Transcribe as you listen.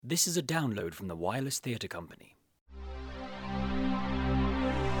This is a download from the Wireless Theatre Company.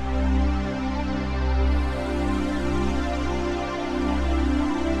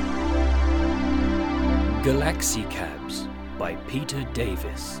 Galaxy Cabs by Peter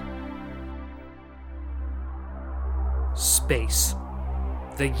Davis. Space.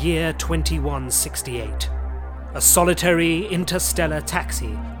 The year 2168. A solitary interstellar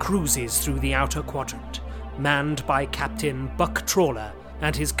taxi cruises through the outer quadrant, manned by Captain Buck Trawler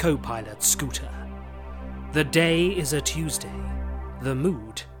and his co-pilot Scooter. The day is a Tuesday. The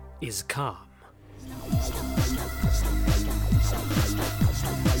mood is calm.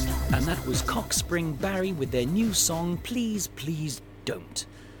 And that was Cock Spring Barry with their new song, Please, Please Don't.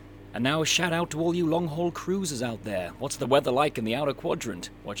 And now a shout out to all you long-haul cruisers out there. What's the weather like in the outer quadrant?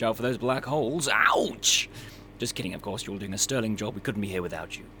 Watch out for those black holes. Ouch! Just kidding, of course, you're all doing a sterling job. We couldn't be here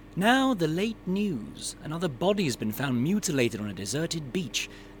without you. Now, the late news. Another body has been found mutilated on a deserted beach.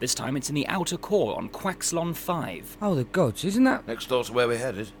 This time it's in the outer core on Quaxlon 5. Oh, the gods, isn't that? Next door to where we're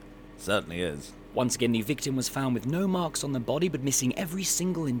headed. Certainly is. Once again, the victim was found with no marks on the body, but missing every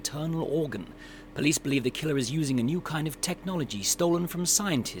single internal organ. Police believe the killer is using a new kind of technology stolen from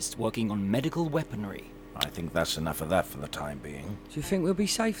scientists working on medical weaponry. I think that's enough of that for the time being. Do you think we'll be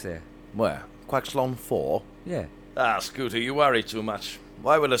safe there? Where? Quaxlon 4? Yeah. Scooter, you worry too much.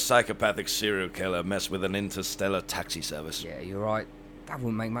 Why would a psychopathic serial killer mess with an interstellar taxi service? Yeah, you're right. That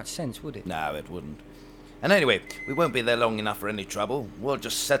wouldn't make much sense, would it? No, it wouldn't. And anyway, we won't be there long enough for any trouble. We'll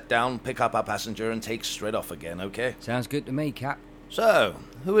just set down, pick up our passenger, and take straight off again, okay? Sounds good to me, Cap. So,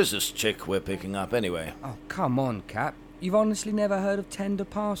 who is this chick we're picking up anyway? Oh, come on, Cap. You've honestly never heard of Tender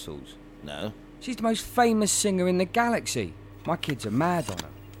Parcels? No? She's the most famous singer in the galaxy. My kids are mad on her.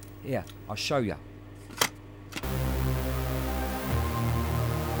 Here, I'll show you.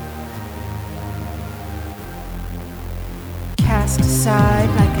 Cast aside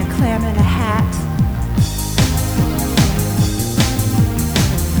like a clam in a hat,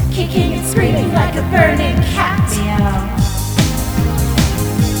 kicking and screaming like a burning cat. Meow.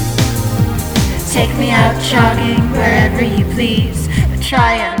 Take me out jogging wherever you please, but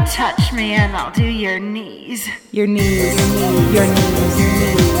try and touch me and I'll do your knees. Your knees, your knees, your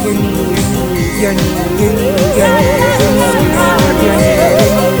knees, your knees, your knees, your knees, your knees, your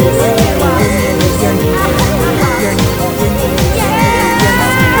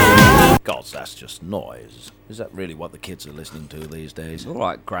Gods, that's just noise. Is that really what the kids are listening to these days? All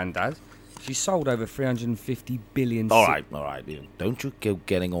right, Grandad. She sold over 350 billion... All right. Don't you go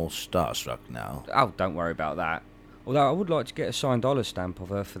getting all starstruck now. Oh, don't worry about that. Although I would like to get a signed dollar stamp of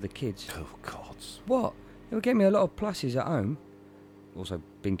her for the kids. Oh, gods. What? It would get me a lot of pluses at home. Also,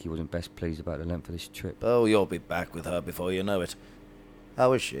 Binky wasn't best pleased about the length of this trip. Oh, you'll be back with her before you know it.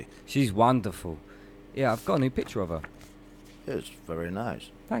 How is she? She's wonderful. Yeah, I've got a new picture of her. It's very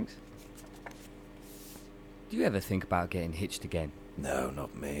nice. Thanks. Do you ever think about getting hitched again? No,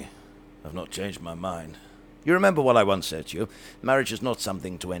 not me. I've not changed my mind. You remember what I once said to you? Marriage is not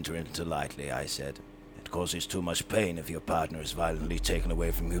something to enter into lightly, I said. It causes too much pain if your partner is violently taken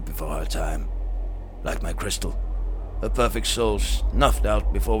away from you before her time. Like my Crystal. Her perfect soul snuffed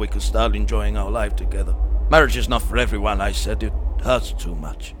out before we could start enjoying our life together. Marriage is not for everyone, I said. It hurts too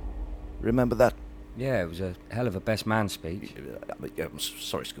much. Remember that? Yeah, it was a hell of a best man speech. I'm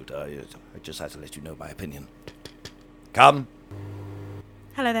sorry, Scooter. I just had to let you know my opinion. Come.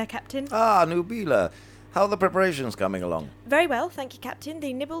 Hello there, Captain. Nubila. How are the preparations coming along? Very well, thank you, Captain.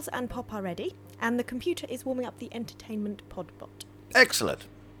 The nibbles and pop are ready, and the computer is warming up the entertainment podbot. Excellent.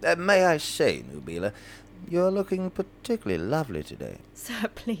 May I say, Nubila, you're looking particularly lovely today. Sir,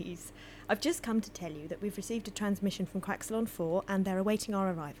 please. I've just come to tell you that we've received a transmission from Quaxlon 4, and they're awaiting our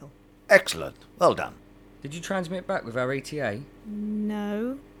arrival. Excellent. Well done. Did you transmit back with our ETA?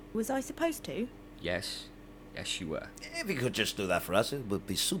 No. Was I supposed to? Yes. Yes, you were. If you could just do that for us, it would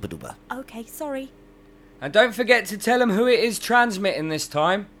be super duper. Okay, sorry. And don't forget to tell them who it is transmitting this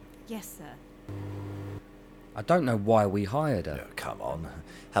time. Yes, sir. I don't know why we hired her. Oh, come on.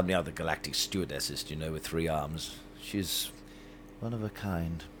 How many other galactic stewardesses do you know with 3 arms? She's one of a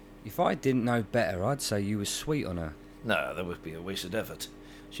kind. If I didn't know better, I'd say you were sweet on her. No, that would be a wasted effort.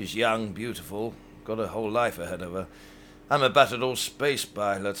 She's young, beautiful, got her whole life ahead of her. I'm a battered old space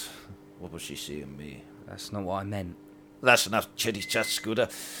pilot. What will she see in me? That's not what I meant. That's enough chitty chat, Scooter.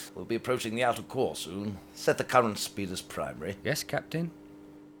 We'll be approaching the outer core soon. Set the current speed as primary. Yes, Captain?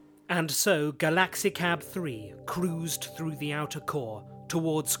 And so Galaxicab 3 cruised through the outer core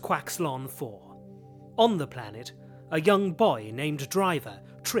towards Quaxlon 4. On the planet, a young boy named Driver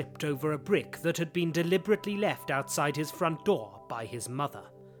tripped over a brick that had been deliberately left outside his front door by his mother.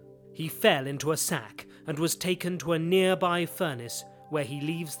 He fell into a sack and was taken to a nearby furnace where he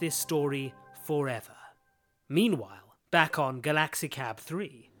leaves this story forever. Meanwhile, back on Galaxicab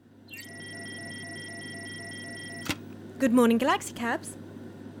 3. Good morning, Galaxicabs.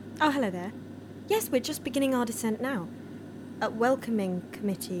 Oh, hello there. Yes, we're just beginning our descent now. Welcoming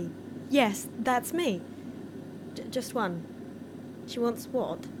committee. Yes, that's me. Just one. She wants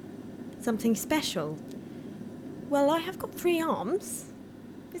what? Something special? Well, I have got 3 arms.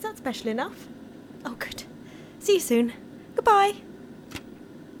 Is that special enough? Oh, good. See you soon. Goodbye.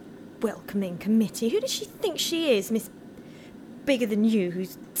 Welcoming committee. Who does she think she is, Miss Bigger Than You,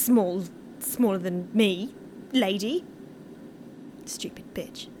 who's smaller than me, lady? Stupid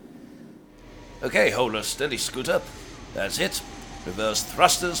bitch. Okay, hold her steady, Scooter. That's it. Reverse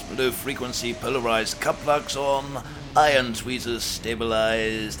thrusters, low frequency polarized cup plugs on, iron tweezers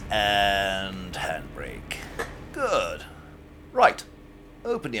stabilized, and handbrake. Good. Right.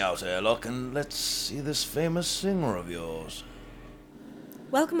 Open the outer airlock and let's see this famous singer of yours.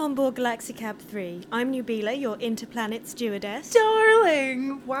 Welcome on board Galaxicab 3. I'm Nubila, your interplanet stewardess.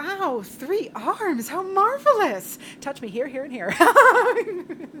 Darling! Wow, 3 arms! How marvelous! Touch me here, here, and here.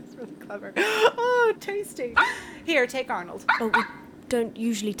 That's really clever. Oh, tasty. Here, take Arnold. Oh, we don't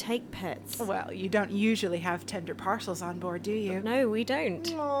usually take pets. Well, you don't usually have tender parcels on board, do you? No, we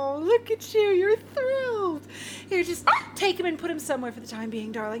don't. Oh, look at you. You're thrilled. Here, just take him and put him somewhere for the time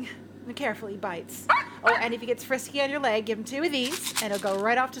being, darling. And carefully bites. Oh, and if he gets frisky on your leg, give him 2 of these, and he'll go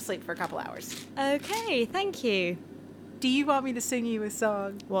right off to sleep for a couple hours. Okay, thank you. Do you want me to sing you a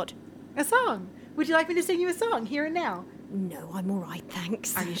song? What? A song. Would you like me to sing you a song here and now? No, I'm all right,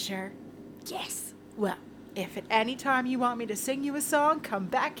 thanks. Are you sure? Yes. Well, if at any time you want me to sing you a song, come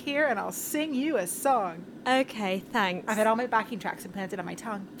back here and I'll sing you a song. Okay, thanks. I've had all my backing tracks implanted on my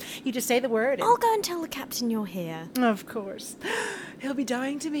tongue. You just say the word and... I'll go and tell the captain you're here. Of course. He'll be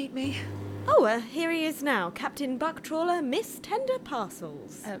dying to meet me. Oh, here he is now. Captain Bucktrawler, Miss Tender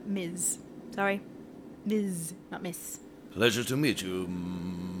Parcels. Ms. Sorry. Ms., not Miss. Pleasure to meet you,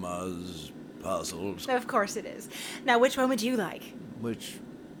 Ms. Parcels. Of course it is. Now, which one would you like? Which...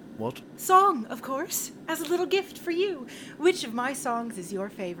 what? Song, of course. As a little gift for you. Which of my songs is your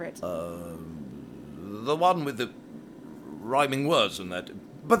favorite? The one with the rhyming words and that.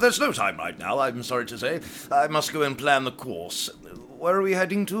 But there's no time right now, I'm sorry to say. I must go and plan the course. Where are we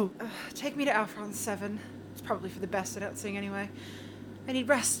heading to? Take me to Alphron 7. It's probably for the best I don't sing anyway. I need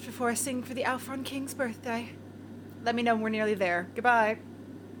rest before I sing for the Alphron King's birthday. Let me know when we're nearly there. Goodbye.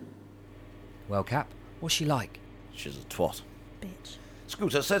 Well, Cap, what's she like? She's a twat. Bitch.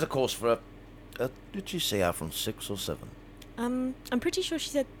 Scooter, set a course for did she say Alphron 6 or 7? I'm pretty sure she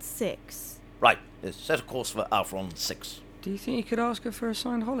said 6. Right, yes, set a course for Alphron 6. Do you think you could ask her for a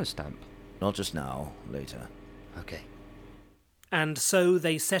signed holostamp? Not just now, later. Okay. And so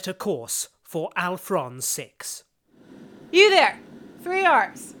they set a course for Alphron 6. You there! 3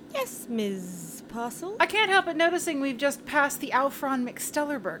 arms. Yes, Ms. Parcel. I can't help but noticing we've just passed the Alphron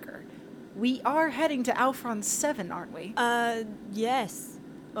McStellerburger. We are heading to Alphron 7, aren't we? Yes.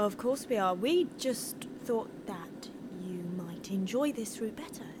 Of course we are. We just thought that you might enjoy this route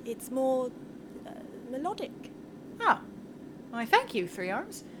better. It's more melodic. Oh. Why, thank you, 3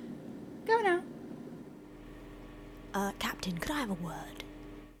 arms. Go now. Captain, could I have a word?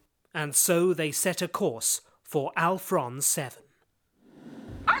 And so they set a course for Alphron 7.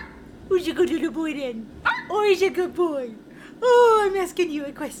 Who's a good little boy then? Or is a good boy? Oh, I'm asking you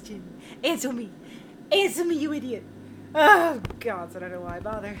a question. Answer me. Answer me, you idiot. Oh, gods, I don't know why I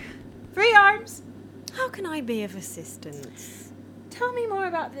bother. 3 arms. How can I be of assistance? Tell me more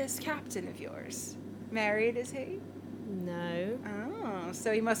about this captain of yours. Married, is he? No. Oh,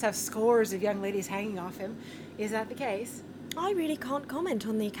 so he must have scores of young ladies hanging off him. Is that the case? I really can't comment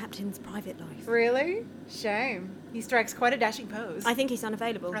on the captain's private life. Really? Shame. He strikes quite a dashing pose. I think he's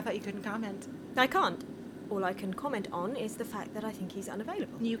unavailable. I thought you couldn't comment. I can't. All I can comment on is the fact that I think he's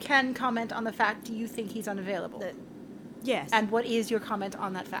unavailable. You can comment on the fact you think he's unavailable. Yes. And what is your comment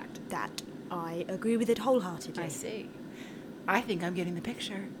on that fact? that I agree with it wholeheartedly. I see. I think I'm getting the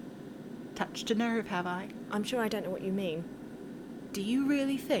picture. Touched a nerve, have I? I'm sure I don't know what you mean. Do you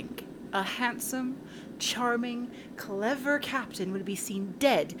really think a handsome, charming, clever captain would be seen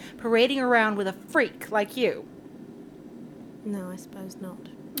dead parading around with a freak like you? No, I suppose not.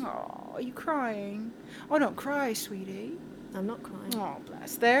 Oh, are you crying? Oh, don't cry, sweetie. I'm not crying. Oh,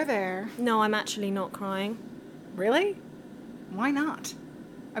 bless. There. No, I'm actually not crying. Really? Why not?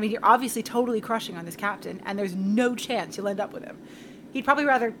 I mean, you're obviously totally crushing on this captain, and there's no chance you'll end up with him. He'd probably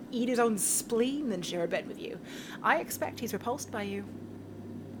rather eat his own spleen than share a bed with you. I expect he's repulsed by you.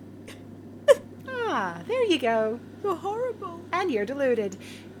 Ah, there you go. You're horrible. And you're deluded.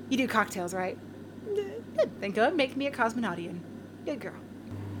 You do cocktails, right? Good. Then go and make me a cosmonautian. Good girl.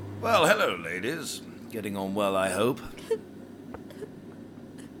 Well, hello, ladies. Getting on well, I hope.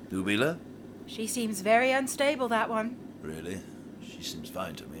 Nubila? She seems very unstable, that one. Really? She seems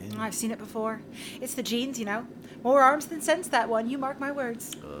fine to me. I've seen it before. It's the genes, you know. More arms than sense, that one. You mark my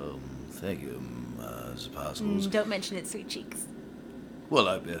words. Thank you, Ms. Parcels. Don't mention it, sweet cheeks. Well,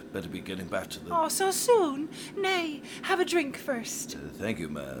 I'd better be getting back to the... Oh, so soon? Nay, have a drink first. Thank you,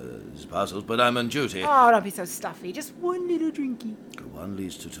 Ms. Parcels, but I'm on duty. Oh, don't be so stuffy. Just one little drinky. 1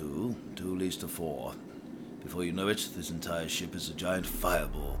 leads to 2, 2 leads to 4. Before you know it, this entire ship is a giant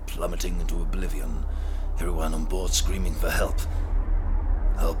fireball plummeting into oblivion. Everyone on board screaming for help.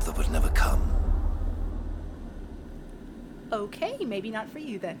 Help that would never come. Okay, maybe not for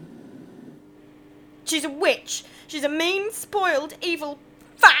you then. She's a witch. She's a mean, spoiled, evil,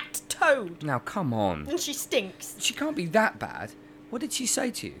 fat toad. Now, come on. And she stinks. She can't be that bad. What did she say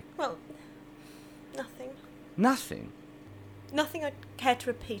to you? Well, nothing. Nothing? Nothing I'd care to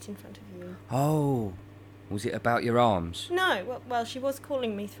repeat in front of you. Oh, was it about your arms? No, well, she was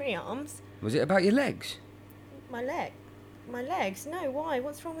calling me 3 arms. Was it about your legs? My legs? No, why?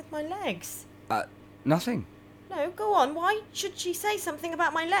 What's wrong with my legs? Nothing. No, go on. Why should she say something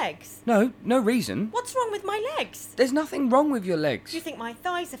about my legs? No reason. What's wrong with my legs? There's nothing wrong with your legs. You think my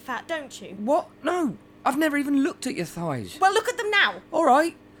thighs are fat, don't you? What? No, I've never even looked at your thighs. Well, look at them now. All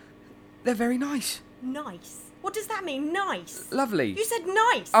right. They're very nice. Nice? What does that mean, nice? Lovely. You said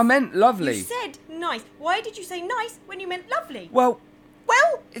nice. I meant lovely. You said nice. Why did you say nice when you meant lovely? Well,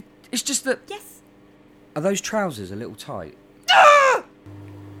 Well? it's just that... Yes. Are those trousers a little tight?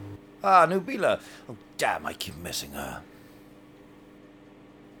 Ah, Nubila. Oh, damn, I keep missing her.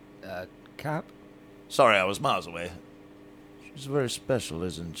 Cap? Sorry, I was miles away. She's very special,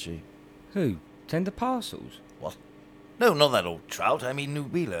 isn't she? Who? Tender Parcels? What? No, not that old trout. I mean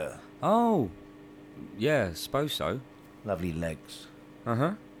Nubila. Oh, yeah, suppose so. Lovely legs.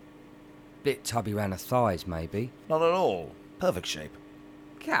 Uh-huh. Bit tubby round the thighs, maybe. Not at all. Perfect shape.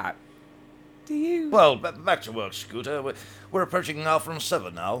 Cap, do you... Well, back to work, Scooter. We're approaching Alphron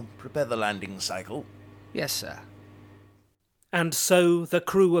 7 now. Prepare the landing cycle. Yes, sir. And so the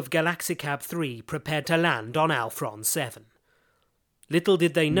crew of Galaxicab 3 prepared to land on Alphron 7. Little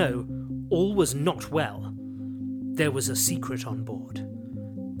did they know, all was not well. There was a secret on board.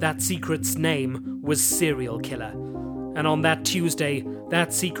 That secret's name was Serial Killer, and on that Tuesday,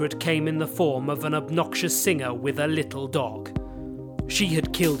 that secret came in the form of an obnoxious singer with a little dog. She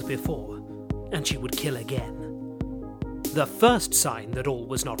had killed before, and she would kill again. The first sign that all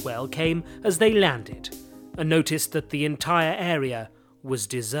was not well came as they landed, and noticed that the entire area was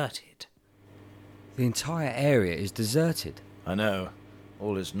deserted. The entire area is deserted. I know.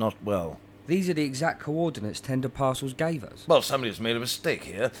 All is not well. These are the exact coordinates Tender Parcels gave us. Well, somebody has made a mistake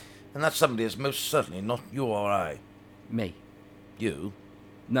here, and that somebody is most certainly not you or I. Me. You?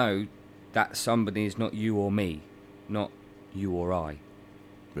 No, that somebody is not you or me. Not you or I.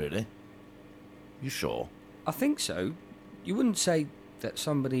 Really? You sure? I think so. You wouldn't say that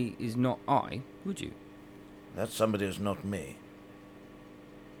somebody is not I, would you? That somebody is not me.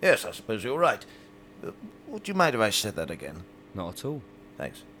 Yes, I suppose you're right. Would you mind if I said that again? Not at all.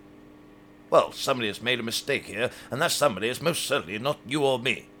 Thanks. Well, somebody has made a mistake here, and that somebody is most certainly not you or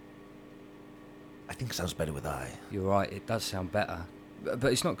me. I think it sounds better with I. You're right, it does sound better.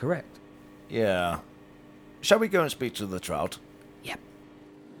 But it's not correct. Yeah. Shall we go and speak to the trout? Yep.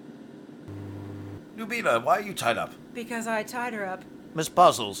 Nubila, why are you tied up? Because I tied her up. Miss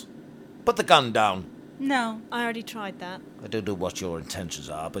Puzzles, put the gun down. No. I already tried that. I don't know what your intentions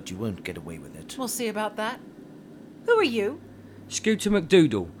are, but you won't get away with it. We'll see about that. Who are you? Scooter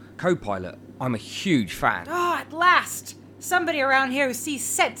McDoodle, co-pilot. I'm a huge fan. Oh, at last! Somebody around here who sees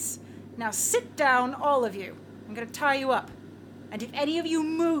sense. Now sit down, all of you. I'm gonna tie you up. And if any of you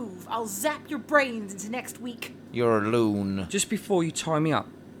move, I'll zap your brains into next week. You're a loon. Just before you tie me up,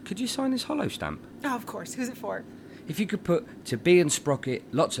 could you sign this hollow stamp? Oh, of course. Who's it for? If you could put to Bee and Sprocket,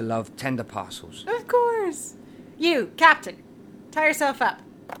 lots of love, Tender Parcels. Of course. You, Captain. Tie yourself up.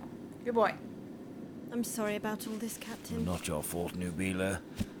 Good boy. I'm sorry about all this, Captain. Not your fault, Nubila.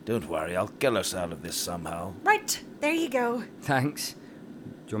 Don't worry, I'll get us out of this somehow. Right. There you go. Thanks. Do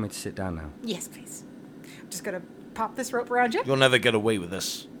you want me to sit down now? Yes, please. I'm just gonna pop this rope around you. You'll never get away with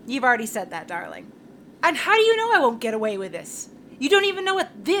this. You've already said that, darling. And how do you know I won't get away with this? You don't even know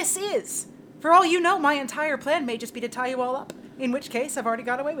what this is. For all you know, my entire plan may just be to tie you all up. In which case, I've already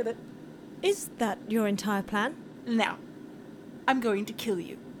got away with it. Is that your entire plan? Now, I'm going to kill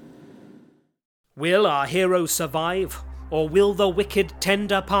you. Will our hero survive, or will the wicked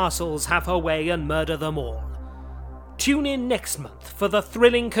Tender Parcels have her way and murder them all? Tune in next month for the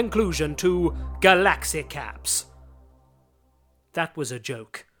thrilling conclusion to Galaxicabs. That was a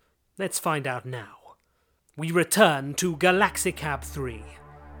joke. Let's find out now. We return to Galaxicab 3.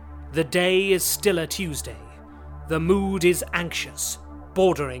 The day is still a Tuesday. The mood is anxious,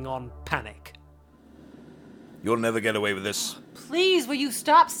 bordering on panic. You'll never get away with this. Please, will you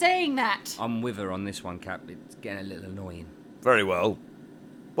stop saying that? I'm with her on this one, Cap. It's getting a little annoying. Very well.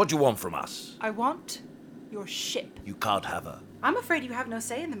 What do you want from us? I want your ship. You can't have her. I'm afraid you have no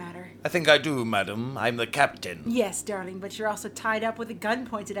say in the matter. I think I do, madam. I'm the captain. Yes, darling, but you're also tied up with a gun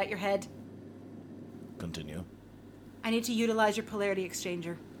pointed at your head. Continue. I need to utilize your polarity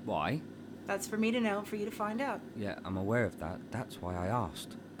exchanger. Why? That's for me to know, for you to find out. Yeah, I'm aware of that. That's why I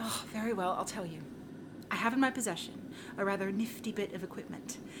asked. Oh, very well, I'll tell you. I have in my possession a rather nifty bit of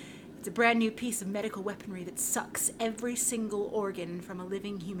equipment. It's a brand new piece of medical weaponry that sucks every single organ from a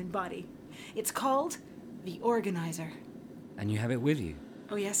living human body. It's called the Organizer. And you have it with you?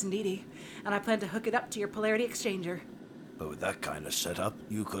 Oh yes, indeedy. And I plan to hook it up to your polarity exchanger. But with that kind of setup,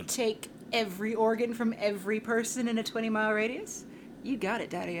 you could... Take every organ from every person in a 20-mile radius? You got it,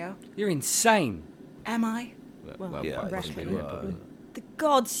 Daddy-O. You're insane. Am I? Well, yeah, possibly, possibly, but- The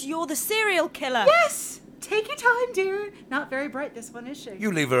gods, you're the serial killer! Yes! Take your time, dear. Not very bright, this one, is she?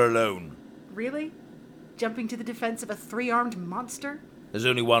 You leave her alone. Really? Jumping to the defense of a 3-armed monster? There's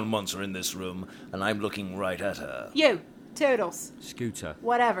only one monster in this room, and I'm looking right at her. You, Toodles. Scooter.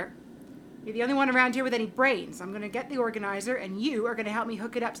 Whatever. You're the only one around here with any brains. I'm going to get the Organizer, and you are going to help me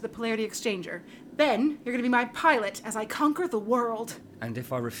hook it up to the polarity exchanger. Then, you're going to be my pilot as I conquer the world. And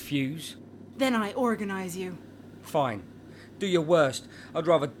if I refuse? Then I organize you. Fine. Do your worst. I'd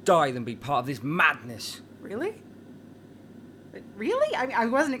rather die than be part of this madness. Really? Really? I mean, I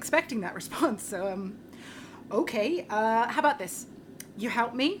wasn't expecting that response, so, okay. How about this? You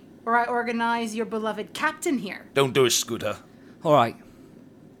help me, or I organize your beloved captain here. Don't do it, Scooter. All right.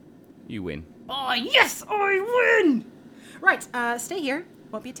 You win. Oh, yes! I win! Right, stay here.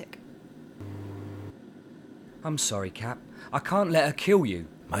 Won't be a tick. I'm sorry, Cap. I can't let her kill you.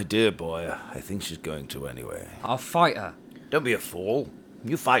 My dear boy, I think she's going to anyway. I'll fight her. Don't be a fool.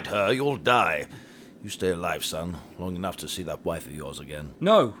 You fight her, you'll die. You stay alive, son, long enough to see that wife of yours again.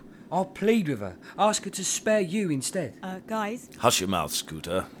 No. I'll plead with her. Ask her to spare you instead. Guys. Hush your mouth,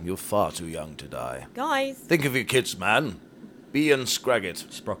 Scooter. You're far too young to die. Guys. Think of your kids, man. Bee and Scraggett.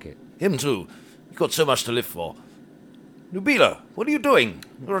 Sprocket. Him too. You've got so much to live for. Nubila, what are you doing?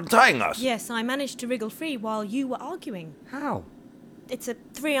 You're untying us. Yes, I managed to wriggle free while you were arguing. How? It's a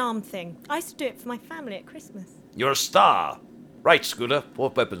 3-arm thing. I used to do it for my family at Christmas. You're a star. Right, Scooter.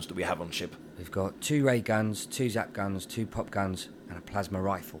 What weapons do we have on ship? We've got 2 ray guns, 2 zap guns, 2 pop guns, and a plasma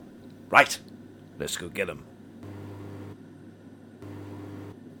rifle. Right. Let's go get them.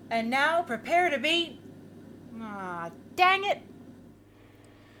 And now, prepare to be... Ah, dang it!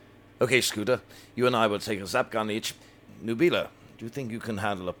 Okay, Scooter. You and I will take a zap gun each. Nubila, do you think you can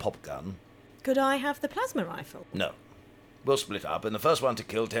handle a pop gun? Could I have the plasma rifle? No. We'll split up, and the first one to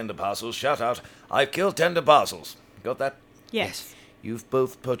kill Tender Parcels shout out, "I've killed Tender Parcels." Got that? Yes. You've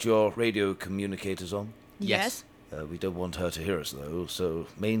both put your radio communicators on? Yes. We don't want her to hear us, though, so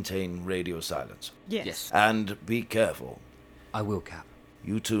maintain radio silence. Yes. And be careful. I will, Cap.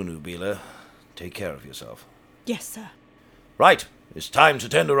 You too, Nubila. Take care of yourself. Yes, sir. Right. It's time to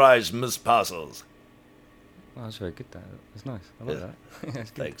tenderize Miss Parcels. Oh, that's very good, that. That's nice. I like that. Yeah,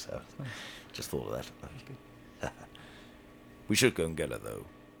 it's good. Thanks, sir. Just thought of that. We should go and get her, though.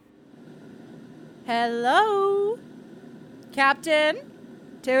 Hello? Captain?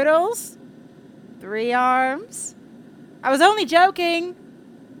 Toodles? 3 arms? I was only joking.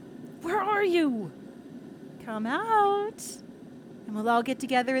 Where are you? Come out, and we'll all get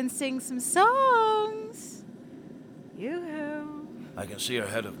together and sing some songs. Yoo-hoo. I can see her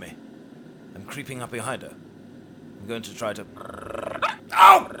ahead of me. I'm creeping up behind her. I'm going to try to...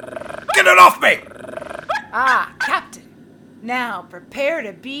 Ow! Get it off me! Ah, Captain. Now prepare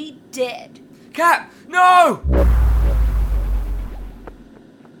to be dead. Cap! No!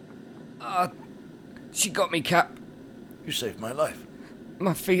 She got me, Cap. You saved my life.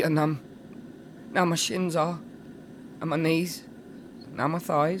 My feet are numb. Now my shins are. And my knees. Now my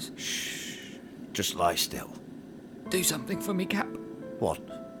thighs. Just lie still. Do something for me, Cap. What?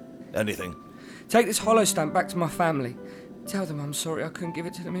 Anything? Take this hollow stamp back to my family. Tell them I'm sorry I couldn't give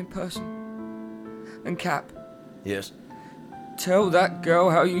it to them in person. And Cap, Yes? tell that girl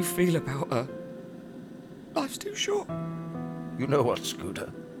how you feel about her. Life's too short. You know what,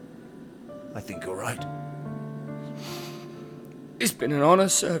 Scooter? I think you're right. It's been an honour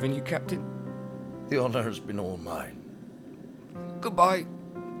serving you, Captain. The honor has been all mine. Goodbye,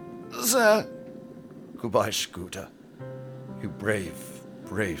 sir. Goodbye, Scooter. You brave,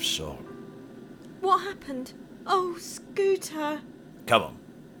 brave soul. What happened? Oh, Scooter. Come on.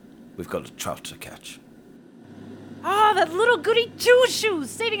 We've got a trout to catch. Ah, that little goody two-shoes,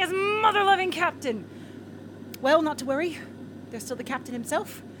 saving his mother-loving captain. Well, not to worry. There's still the captain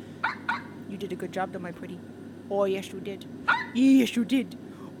himself. You did a good job, though, my pretty. Oh, yes, you did. Yes, you did.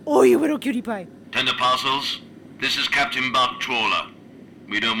 Oh, you little cutie pie. Tender parcels, this is Captain Bart Trawler.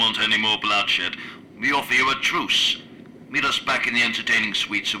 We don't want any more bloodshed. We offer you a truce. Meet us back in the entertaining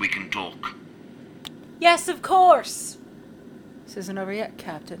suite so we can talk. Yes, of course. This isn't over yet,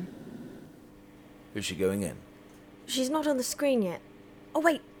 Captain. Is she going in? She's not on the screen yet. Oh,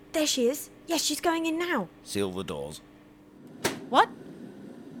 wait, there she is. Yes, she's going in now. Seal the doors. What?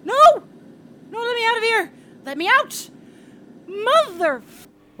 No! No, let me out of here! Let me out! Mother...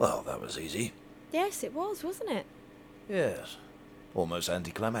 Well, that was easy. Yes, it was, wasn't it? Yes. Almost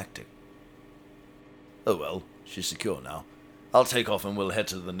anticlimactic. Oh well, she's secure now. I'll take off and we'll head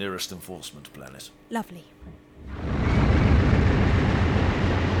to the nearest enforcement planet. Lovely.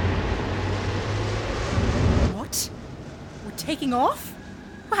 What? We're taking off?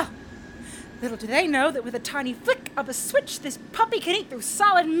 Well, little do they know that with a tiny flick of a switch, this puppy can eat through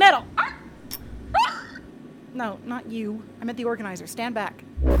solid metal. No, not you. I meant the organizer. Stand back.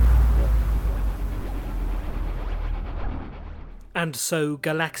 And so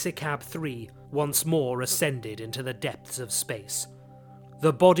Galaxicab 3 once more ascended into the depths of space.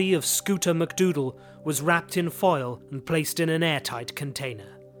 The body of Scooter McDoodle was wrapped in foil and placed in an airtight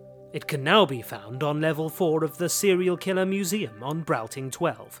container. It can now be found on level 4 of the Serial Killer Museum on Broughting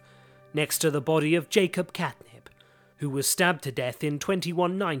 12, next to the body of Jacob Catnip, who was stabbed to death in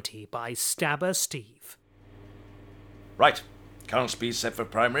 2190 by Stabber Steve. Right. Current speed set for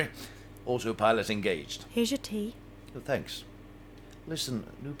primary. Autopilot engaged. Here's your tea. Oh, thanks. Listen,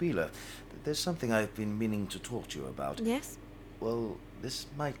 Nubila, there's something I've been meaning to talk to you about. Yes? Well, this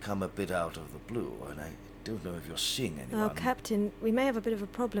might come a bit out of the blue, and I don't know if you're seeing anyone. Oh, Captain, we may have a bit of a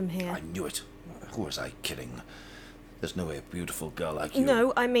problem here. I knew it. Who was I kidding? There's no way a beautiful girl like you...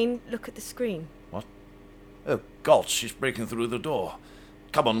 No, I mean, look at the screen. What? Oh, God, she's breaking through the door.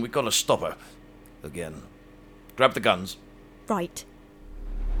 Come on, we've got to stop her. Again. Grab the guns. Right.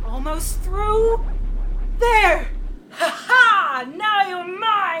 Almost through. There! Ha-ha! Now you're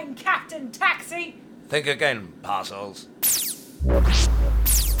mine, Captain Taxi! Think again, parcels.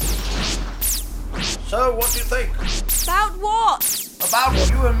 So, what do you think? About what?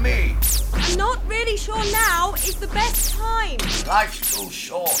 About you and me. I'm not really sure now is the best time. Life's too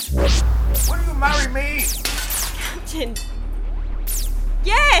short. Will you marry me? Captain.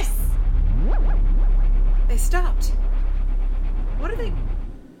 Yes! They stopped. What are they...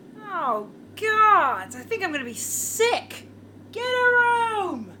 Oh, God! I think I'm gonna be sick! Get a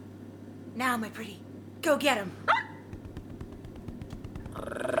room! Now, my pretty, go get him.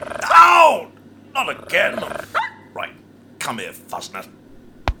 Down! Not again! Right, come here, Fuzznut.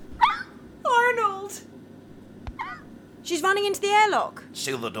 Arnold! She's running into the airlock.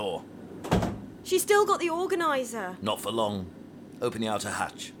 Seal the door. She's still got the organizer. Not for long. Open the outer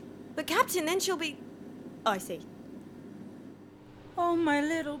hatch. But Captain, then she'll be... I see. Oh, my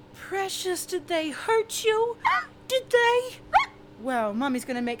little precious, did they hurt you? Did they? Well, Mommy's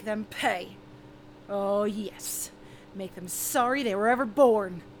gonna make them pay. Oh, yes. Make them sorry they were ever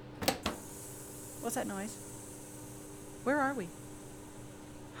born. What's that noise? Where are we?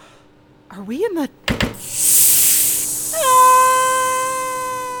 Are we in the...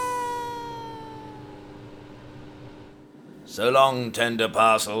 So long, tender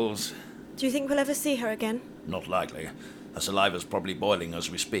parcels. Do you think we'll ever see her again? Not likely. Her saliva's probably boiling as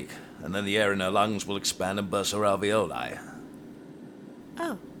we speak, and then the air in her lungs will expand and burst her alveoli.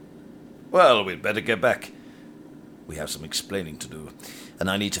 Oh. Well, we'd better get back. We have some explaining to do, and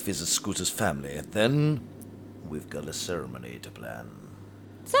I need to visit Scooter's family. Then, we've got a ceremony to plan.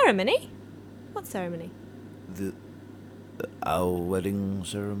 Ceremony? What ceremony? Our wedding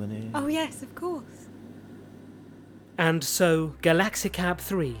ceremony? Oh, yes, of course. And so Galaxicab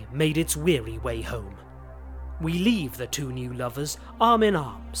 3 made its weary way home. We leave the two new lovers arm in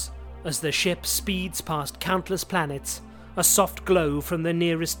arms as the ship speeds past countless planets, a soft glow from the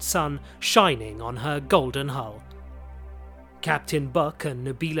nearest sun shining on her golden hull. Captain Buck and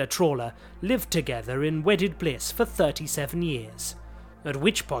Nubila Trawler lived together in wedded bliss for 37 years, at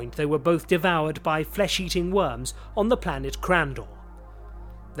which point they were both devoured by flesh-eating worms on the planet Crandor.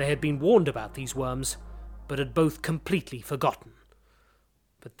 They had been warned about these worms, but had both completely forgotten.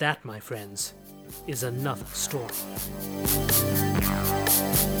 But that, my friends, is another story.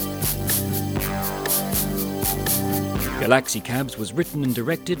 Galaxicabs was written and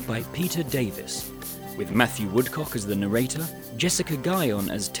directed by Peter Davis, with Matthew Woodcock as the narrator, Jessica Guyon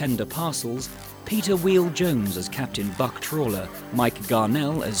as Tender Parcels, Peter Wheel-Jones as Captain Buck Trawler, Mike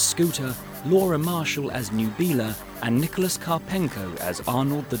Garnell as Scooter, Laura Marshall as Nubila, and Nicholas Karpenko as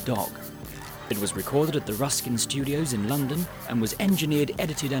Arnold the Dog. It was recorded at the Ruskin Studios in London and was engineered,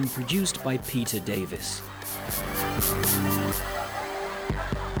 edited and produced by Peter Davis.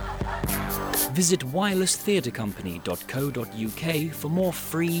 Visit wirelesstheatrecompany.co.uk for more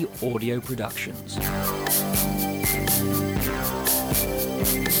free audio productions.